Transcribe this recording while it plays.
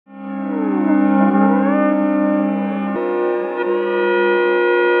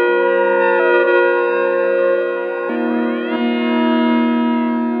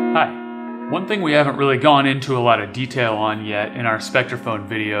One thing we haven't really gone into a lot of detail on yet in our Spectraphon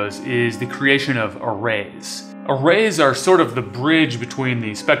videos is the creation of arrays. Arrays are sort of the bridge between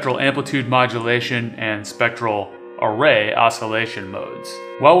the spectral amplitude modulation and spectral array oscillation modes.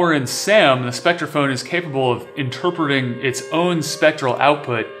 While we're in SAM, the Spectraphon is capable of interpreting its own spectral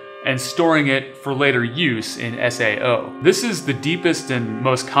output and storing it for later use in SAO. This is the deepest and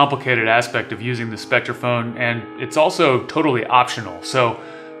most complicated aspect of using the Spectraphon, and it's also totally optional, so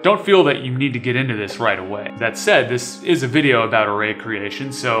don't feel that you need to get into this right away. That said, this is a video about array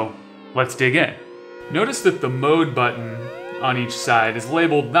creation, so let's dig in. Notice that the mode button on each side is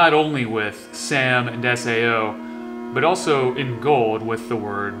labeled not only with SAM and SAO, but also in gold with the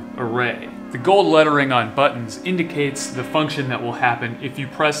word array. The gold lettering on buttons indicates the function that will happen if you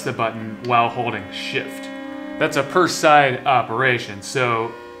press the button while holding Shift. That's a per side operation,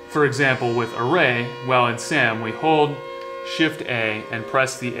 so for example with array, while in SAM we hold Shift A and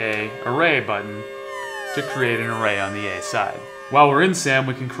press the A array button to create an array on the A side. While we're in SAM,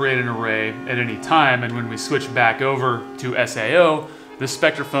 we can create an array at any time, and when we switch back over to SAO, the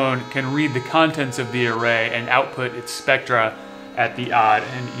Spectraphon can read the contents of the array and output its spectra at the odd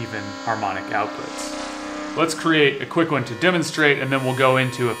and even harmonic outputs. Let's create a quick one to demonstrate, and then we'll go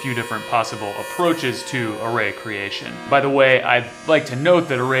into a few different possible approaches to array creation. By the way, I'd like to note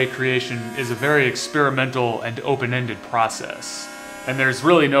that array creation is a very experimental and open-ended process, and there's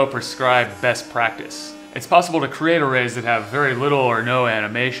really no prescribed best practice. It's possible to create arrays that have very little or no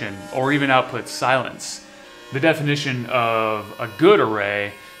animation, or even output silence. The definition of a good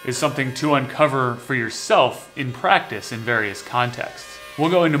array is something to uncover for yourself in practice in various contexts. We'll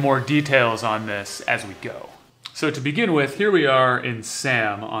go into more details on this as we go. So to begin with, here we are in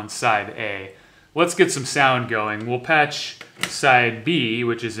SAM on side A. Let's get some sound going. We'll patch side B,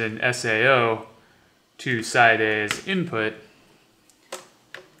 which is in SAO, to side A's input.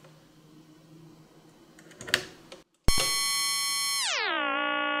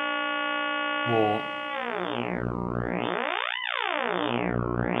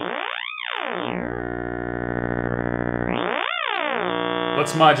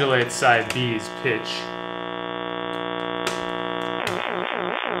 Let's modulate side B's pitch.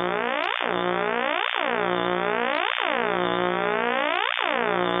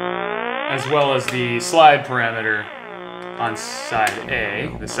 As well as the slide parameter on side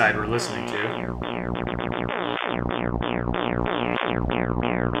A, the side we're listening to.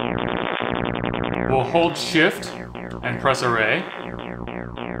 We'll hold Shift and press Array.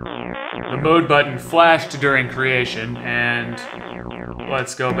 The mode button flashed during creation, and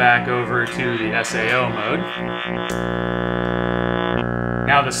let's go back over to the SAO mode.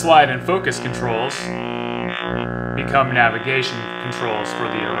 Now the slide and focus controls become navigation controls for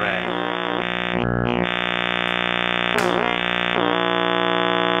the array.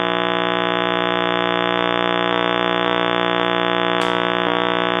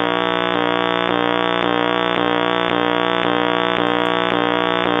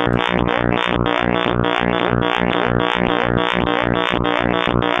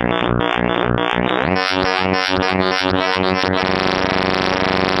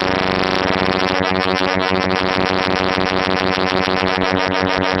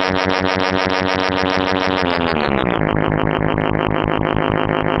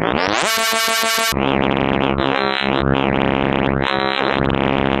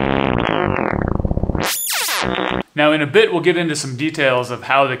 Now in a bit we'll get into some details of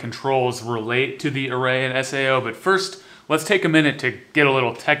how the controls relate to the array in SAO, but first let's take a minute to get a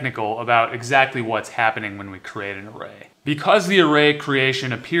little technical about exactly what's happening when we create an array. Because the array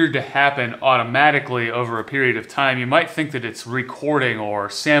creation appeared to happen automatically over a period of time, you might think that it's recording or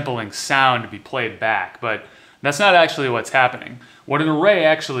sampling sound to be played back, but that's not actually what's happening. What an array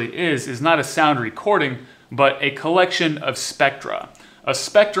actually is not a sound recording, but a collection of spectra. A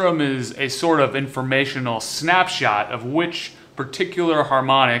spectrum is a sort of informational snapshot of which particular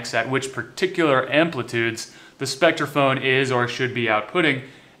harmonics at which particular amplitudes the Spectraphon is or should be outputting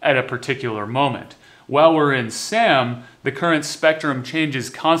at a particular moment. While we're in SAM, the current spectrum changes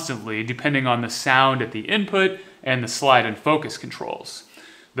constantly depending on the sound at the input and the slide and focus controls.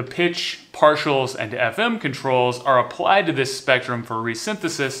 The pitch, partials, and FM controls are applied to this spectrum for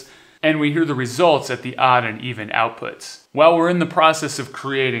resynthesis, and we hear the results at the odd and even outputs. While we're in the process of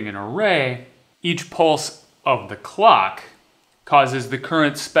creating an array, each pulse of the clock causes the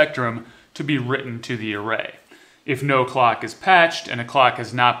current spectrum to be written to the array. If no clock is patched and a clock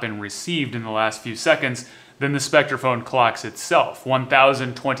has not been received in the last few seconds, then the Spectraphon clocks itself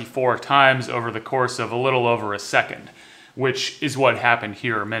 1,024 times over the course of a little over a second, which is what happened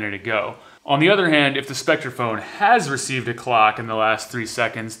here a minute ago. On the other hand, if the Spectraphon has received a clock in the last 3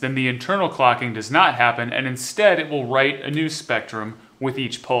 seconds, then the internal clocking does not happen, and instead it will write a new spectrum with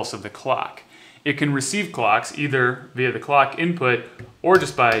each pulse of the clock. It can receive clocks either via the clock input or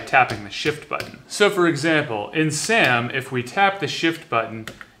just by tapping the shift button. So for example, in SAM, if we tap the shift button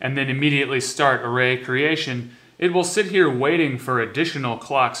and then immediately start array creation, it will sit here waiting for additional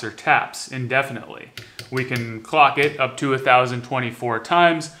clocks or taps indefinitely. We can clock it up to 1024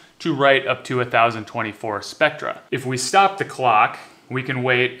 times to write up to 1024 spectra. If we stop the clock, we can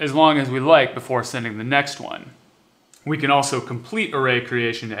wait as long as we like before sending the next one. We can also complete array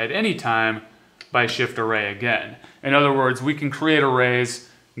creation at any time by shift array again. In other words, we can create arrays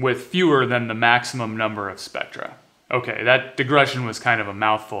with fewer than the maximum number of spectra. Okay, that digression was kind of a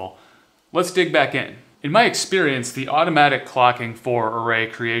mouthful. Let's dig back in. In my experience, the automatic clocking for array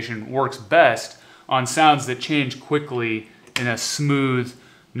creation works best on sounds that change quickly in a smooth,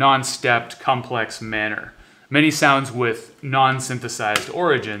 non-stepped, complex manner. Many sounds with non-synthesized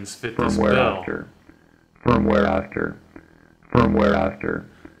origins fit this bill. Firmware after.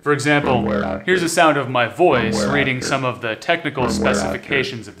 For example, here's a sound of my voice reading some of the technical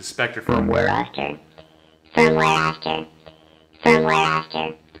specifications of the Spectraphon. Firmware after. Firmware after.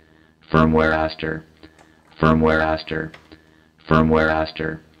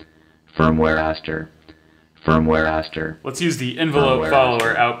 Let's use the envelope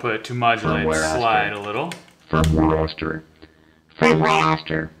follower output to modulate the slide a little. Firmware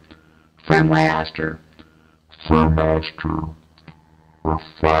after. Or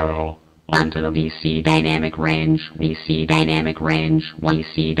file onto the VC dynamic range. Let's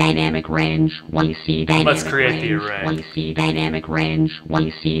create the array.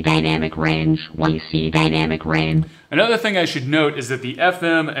 Another thing I should note is that the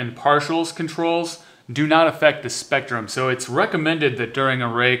FM and partials controls do not affect the spectrum, so it's recommended that during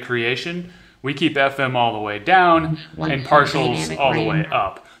array creation, we keep FM all the way down and partials all the way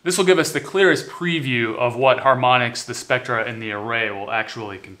up. This will give us the clearest preview of what harmonics the spectra in the array will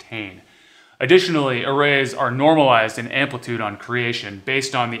actually contain. Additionally, arrays are normalized in amplitude on creation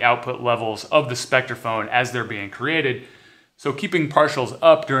based on the output levels of the Spectraphon as they're being created, so keeping partials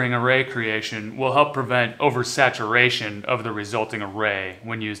up during array creation will help prevent oversaturation of the resulting array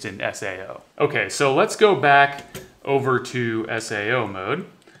when used in SAO. Okay, so let's go back over to SAO mode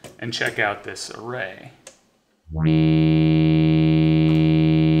and check out this array.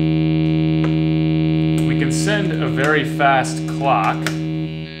 Send a very fast clock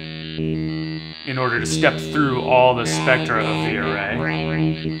in order to step through all the spectra of the array.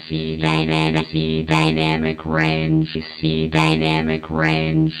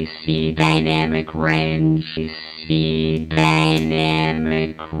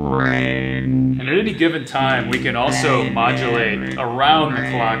 And at any given time, we can also modulate around the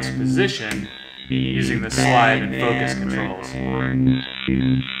clock's position using the slide and focus controls.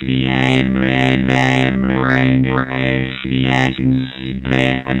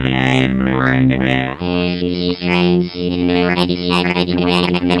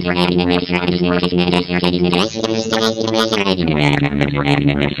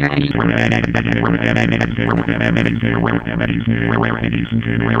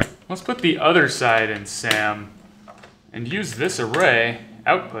 Let's put the other side in SAM and use this array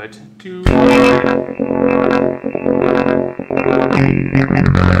output to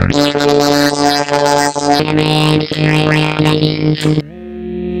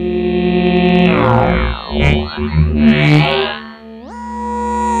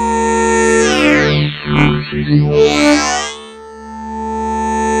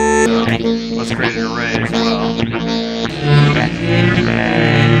let's create an array as well.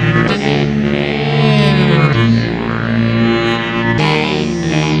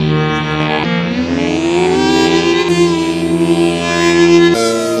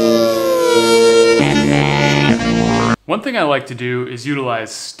 One thing I like to do is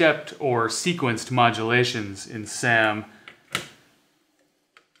utilize stepped or sequenced modulations in SAM.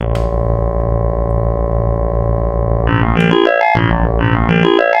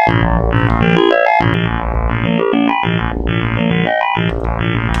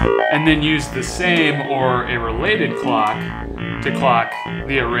 And then use the same or a related clock to clock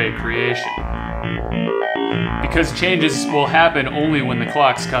the array creation. Because changes will happen only when the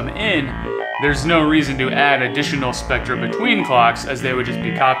clocks come in, there's no reason to add additional spectra between clocks, as they would just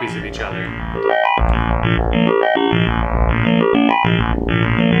be copies of each other.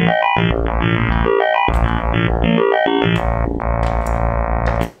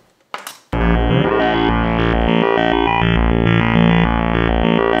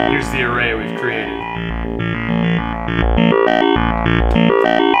 Here's the array we've created.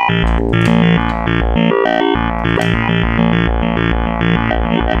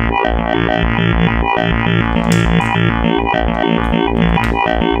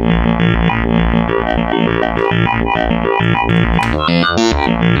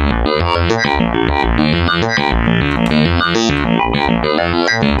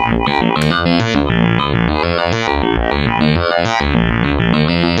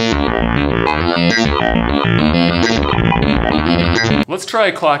 Let's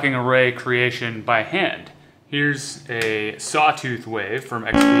try clocking array creation by hand. Here's a sawtooth wave from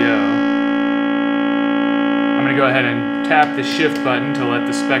XPO. I'm going to go ahead and tap the shift button to let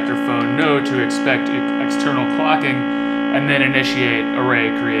the Spectraphon know to expect external clocking and then initiate array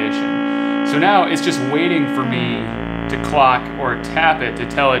creation. So now it's just waiting for me to clock or tap it to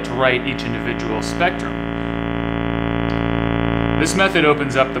tell it to write each individual spectrum. This method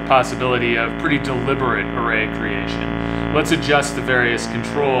opens up the possibility of pretty deliberate array creation. Let's adjust the various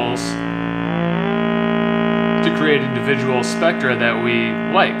controls to create individual spectra that we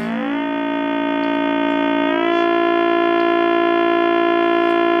like.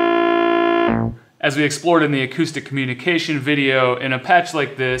 As we explored in the acoustic communication video, in a patch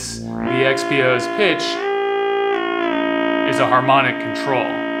like this, the XPO's pitch is a harmonic control.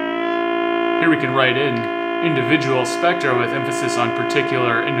 Here we can write in individual spectra with emphasis on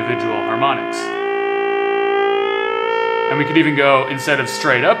particular individual harmonics. And we could even go, instead of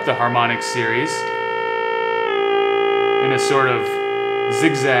straight up the harmonic series, in a sort of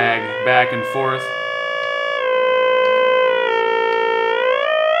zigzag back and forth.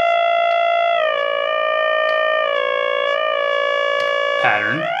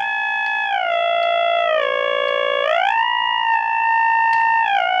 Pattern.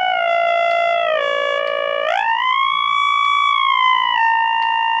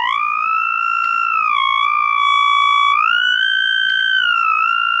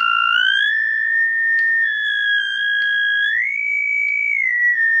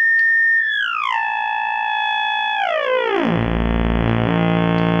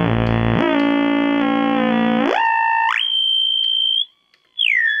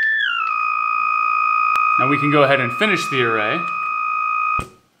 Now we can go ahead and finish the array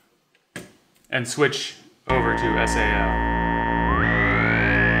and switch over to SAO.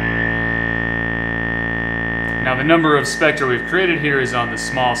 Now the number of spectra we've created here is on the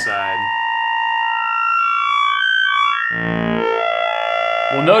small side.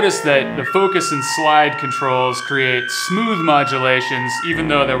 We'll notice that the focus and slide controls create smooth modulations even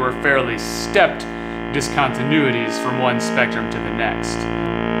though there were fairly stepped discontinuities from one spectrum to the next.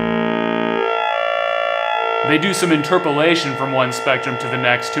 They do some interpolation from one spectrum to the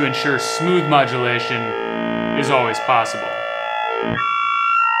next to ensure smooth modulation is always possible.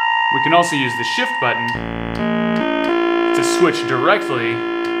 We can also use the shift button to switch directly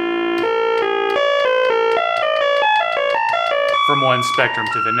from one spectrum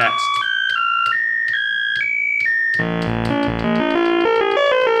to the next.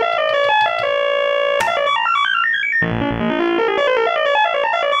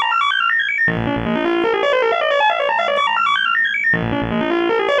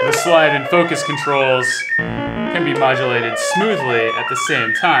 The slide and focus controls can be modulated smoothly at the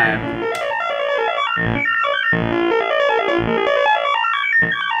same time.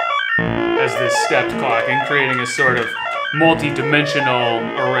 As this stepped clocking, creating a sort of multi-dimensional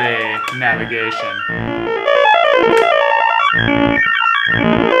array navigation.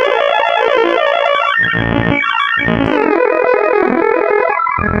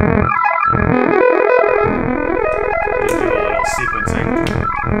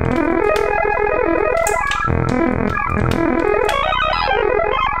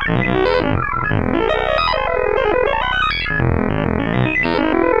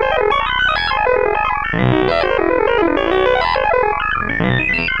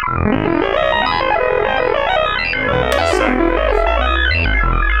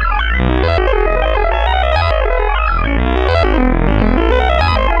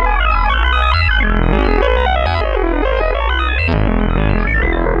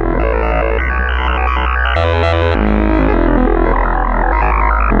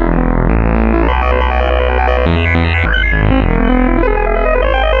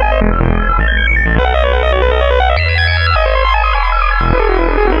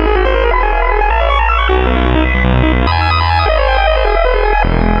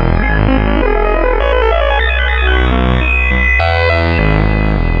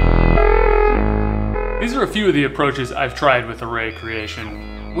 These are a few of the approaches I've tried with array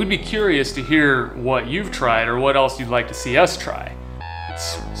creation. We'd be curious to hear what you've tried or what else you'd like to see us try.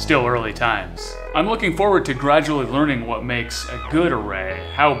 It's still early times. I'm looking forward to gradually learning what makes a good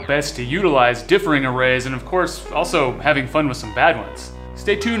array, how best to utilize differing arrays, and of course, also having fun with some bad ones.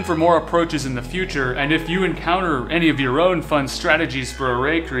 Stay tuned for more approaches in the future, and if you encounter any of your own fun strategies for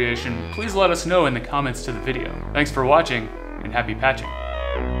array creation, please let us know in the comments to the video. Thanks for watching, and happy patching.